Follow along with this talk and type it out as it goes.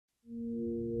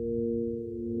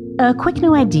A quick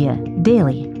new idea,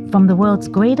 daily, from the world's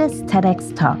greatest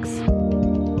TEDx talks.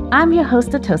 I'm your host,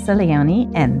 Atossa Leoni,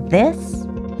 and this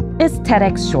is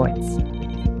TEDx Shorts.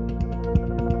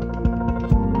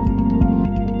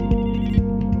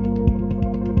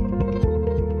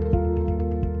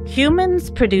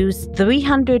 Humans produce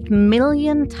 300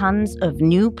 million tons of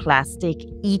new plastic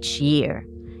each year.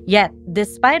 Yet,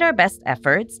 despite our best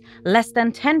efforts, less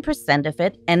than 10% of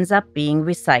it ends up being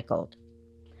recycled.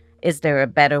 Is there a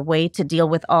better way to deal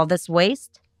with all this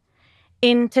waste?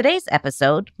 In today's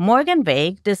episode, Morgan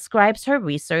Vague describes her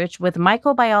research with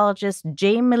microbiologist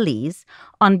Jay Melise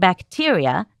on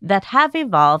bacteria that have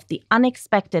evolved the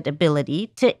unexpected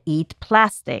ability to eat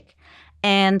plastic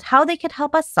and how they could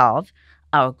help us solve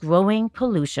our growing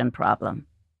pollution problem.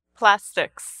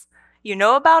 Plastics. You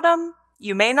know about them,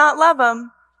 you may not love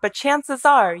them, but chances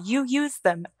are you use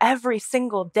them every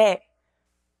single day.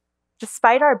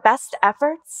 Despite our best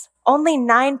efforts, only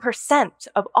 9%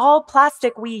 of all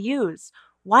plastic we use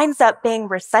winds up being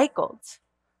recycled.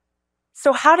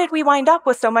 So how did we wind up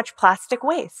with so much plastic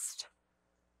waste?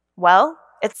 Well,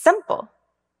 it's simple.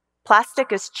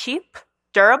 Plastic is cheap,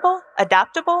 durable,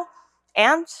 adaptable,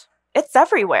 and it's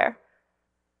everywhere.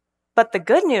 But the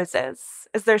good news is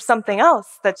there's something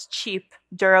else that's cheap,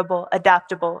 durable,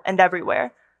 adaptable, and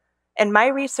everywhere. And my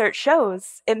research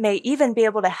shows it may even be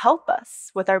able to help us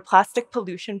with our plastic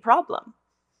pollution problem.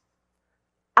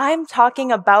 I'm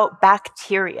talking about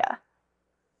bacteria.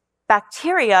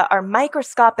 Bacteria are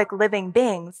microscopic living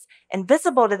beings,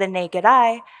 invisible to the naked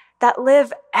eye, that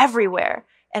live everywhere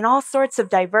in all sorts of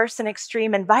diverse and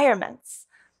extreme environments,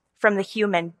 from the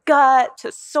human gut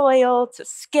to soil to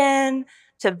skin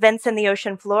to vents in the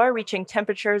ocean floor reaching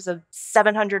temperatures of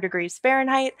 700 degrees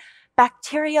Fahrenheit.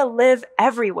 Bacteria live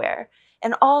everywhere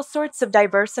in all sorts of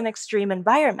diverse and extreme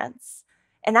environments.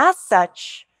 And as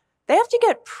such, they have to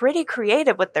get pretty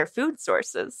creative with their food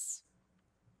sources.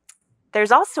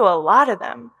 There's also a lot of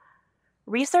them.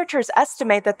 Researchers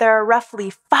estimate that there are roughly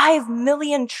 5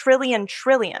 million trillion.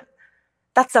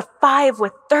 That's a 5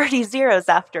 with 30 zeros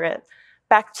after it.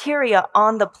 Bacteria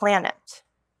on the planet.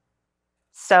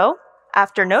 So,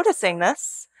 after noticing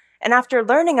this, and after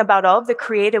learning about all of the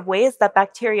creative ways that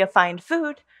bacteria find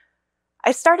food,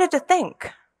 I started to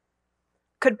think,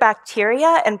 could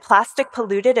bacteria in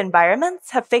plastic-polluted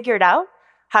environments have figured out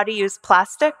how to use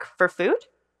plastic for food?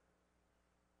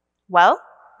 Well,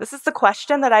 this is the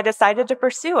question that I decided to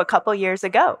pursue a couple years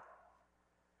ago.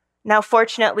 Now,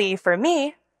 fortunately for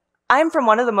me, I'm from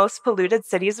one of the most polluted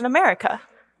cities in America,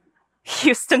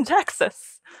 Houston,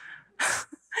 Texas.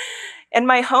 In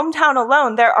my hometown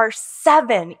alone, there are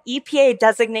 7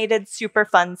 EPA-designated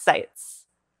Superfund sites.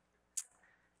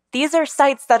 These are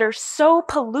sites that are so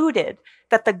polluted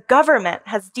that the government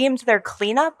has deemed their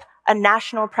cleanup a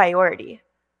national priority.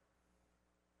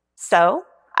 So,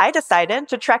 I decided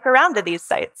to trek around to these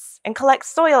sites and collect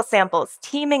soil samples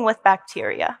teeming with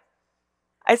bacteria.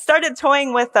 I started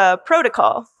toying with a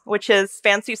protocol, which is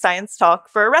fancy science talk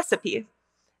for a recipe.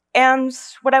 And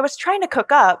what I was trying to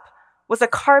cook up was a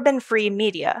carbon-free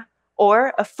media,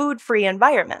 or a food-free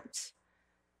environment.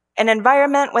 An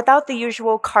environment without the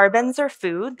usual carbons or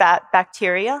food that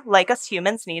bacteria, like us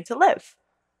humans, need to live.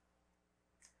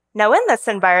 Now, in this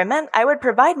environment, I would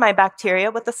provide my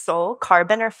bacteria with the sole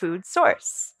carbon or food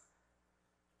source.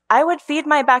 I would feed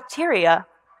my bacteria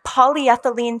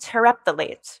polyethylene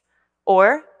terephthalate,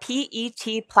 or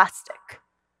PET plastic.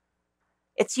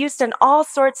 It's used in all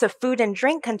sorts of food and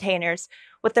drink containers,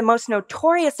 with the most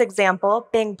notorious example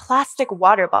being plastic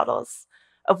water bottles,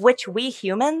 of which we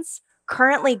humans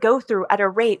currently go through at a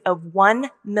rate of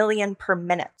 1 million per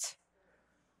minute.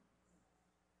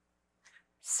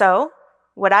 So,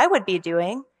 what I would be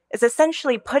doing is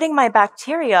essentially putting my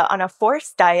bacteria on a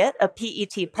forced diet of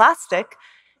PET plastic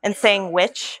and saying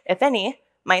which, if any,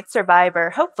 might survive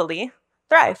or hopefully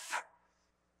thrive.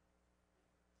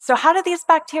 So how do these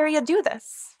bacteria do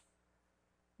this?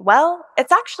 Well,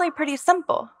 it's actually pretty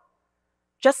simple.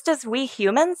 Just as we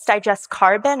humans digest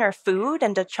carbon or food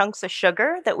into chunks of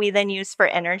sugar that we then use for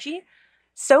energy,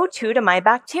 so too do my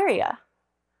bacteria.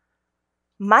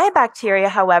 My bacteria,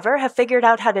 however, have figured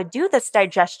out how to do this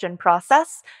digestion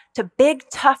process to big,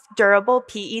 tough, durable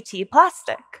PET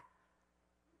plastic.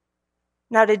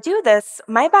 Now, to do this,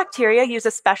 my bacteria use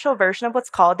a special version of what's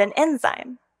called an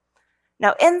enzyme.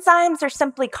 Now, enzymes are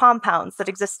simply compounds that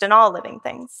exist in all living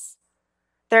things.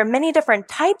 There are many different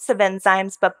types of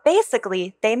enzymes, but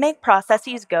basically, they make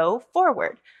processes go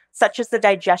forward, such as the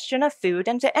digestion of food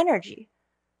into energy.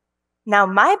 Now,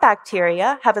 my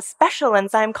bacteria have a special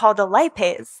enzyme called a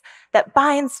lipase that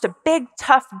binds to big,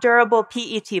 tough, durable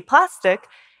PET plastic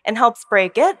and helps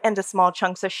break it into small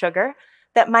chunks of sugar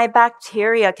that my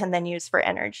bacteria can then use for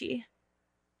energy.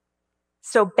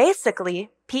 So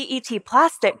basically, PET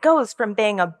plastic goes from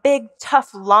being a big, tough,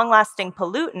 long-lasting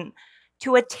pollutant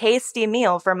to a tasty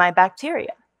meal for my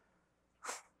bacteria.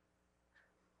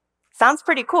 Sounds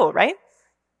pretty cool, right?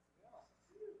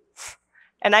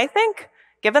 And I think,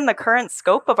 given the current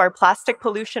scope of our plastic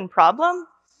pollution problem,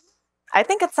 I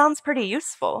think it sounds pretty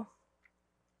useful.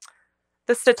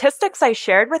 The statistics I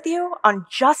shared with you on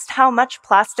just how much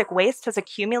plastic waste has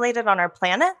accumulated on our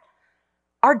planet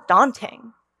are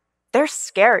daunting. They're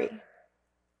scary.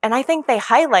 And I think they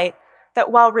highlight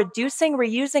that while reducing,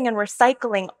 reusing, and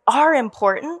recycling are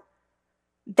important,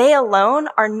 they alone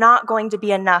are not going to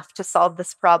be enough to solve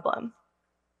this problem.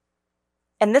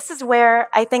 And this is where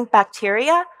I think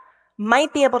bacteria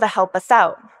might be able to help us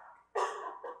out.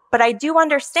 But I do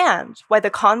understand why the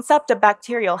concept of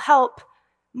bacterial help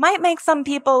might make some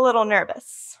people a little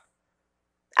nervous.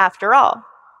 After all,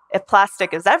 if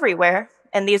plastic is everywhere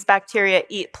and these bacteria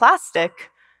eat plastic,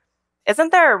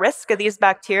 isn't there a risk of these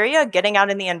bacteria getting out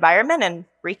in the environment and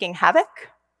wreaking havoc?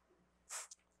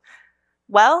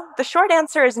 Well, the short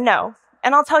answer is no,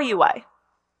 and I'll tell you why.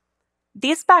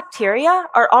 These bacteria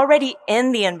are already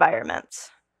in the environment.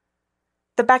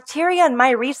 The bacteria in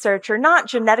my research are not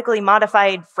genetically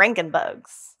modified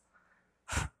Frankenbugs.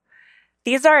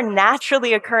 These are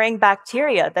naturally occurring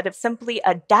bacteria that have simply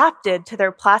adapted to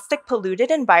their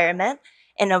plastic-polluted environment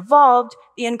and evolved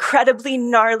the incredibly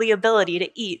gnarly ability to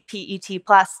eat PET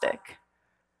plastic.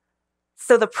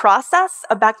 So the process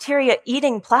of bacteria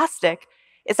eating plastic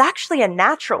is actually a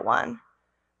natural one,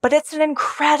 but it's an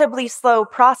incredibly slow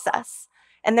process,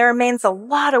 and there remains a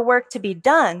lot of work to be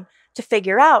done to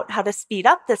figure out how to speed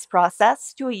up this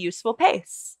process to a useful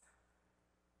pace.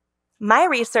 My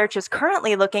research is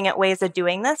currently looking at ways of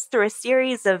doing this through a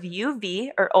series of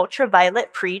UV or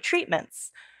ultraviolet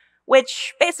pre-treatments,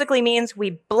 which basically means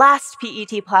we blast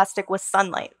PET plastic with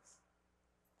sunlight.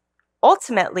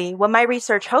 Ultimately, what my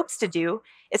research hopes to do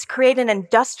is create an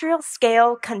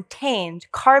industrial-scale, contained,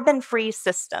 carbon-free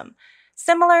system,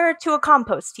 similar to a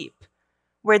compost heap,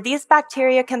 where these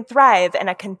bacteria can thrive in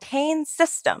a contained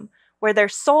system where their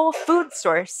sole food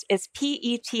source is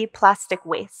PET plastic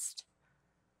waste.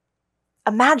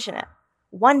 Imagine it,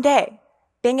 one day,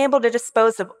 being able to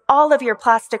dispose of all of your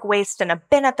plastic waste in a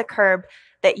bin at the curb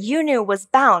that you knew was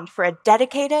bound for a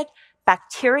dedicated,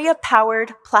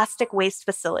 bacteria-powered plastic waste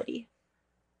facility.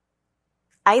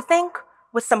 I think,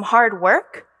 with some hard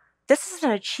work, this is an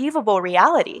achievable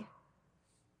reality.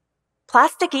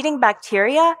 Plastic-eating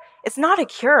bacteria is not a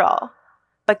cure-all,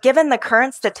 but given the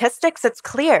current statistics, it's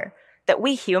clear that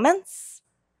we humans,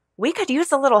 we could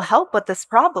use a little help with this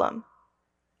problem.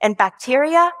 And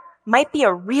bacteria might be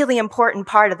a really important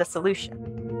part of the solution.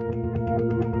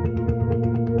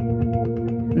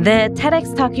 The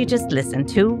TEDx talk you just listened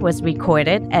to was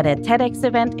recorded at a TEDx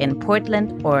event in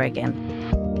Portland, Oregon.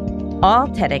 All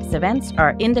TEDx events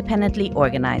are independently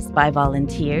organized by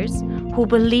volunteers who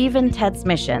believe in TED's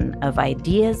mission of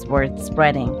ideas worth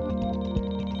spreading.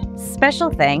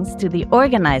 Special thanks to the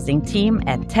organizing team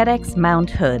at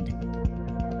TEDxMtHood.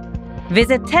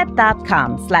 Visit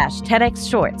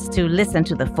TED.com/TEDxShorts to listen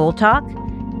to the full talk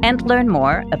and learn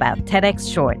more about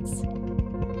TEDx Shorts.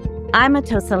 I'm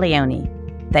Atossa Leoni.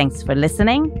 Thanks for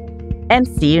listening, and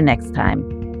see you next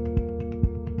time.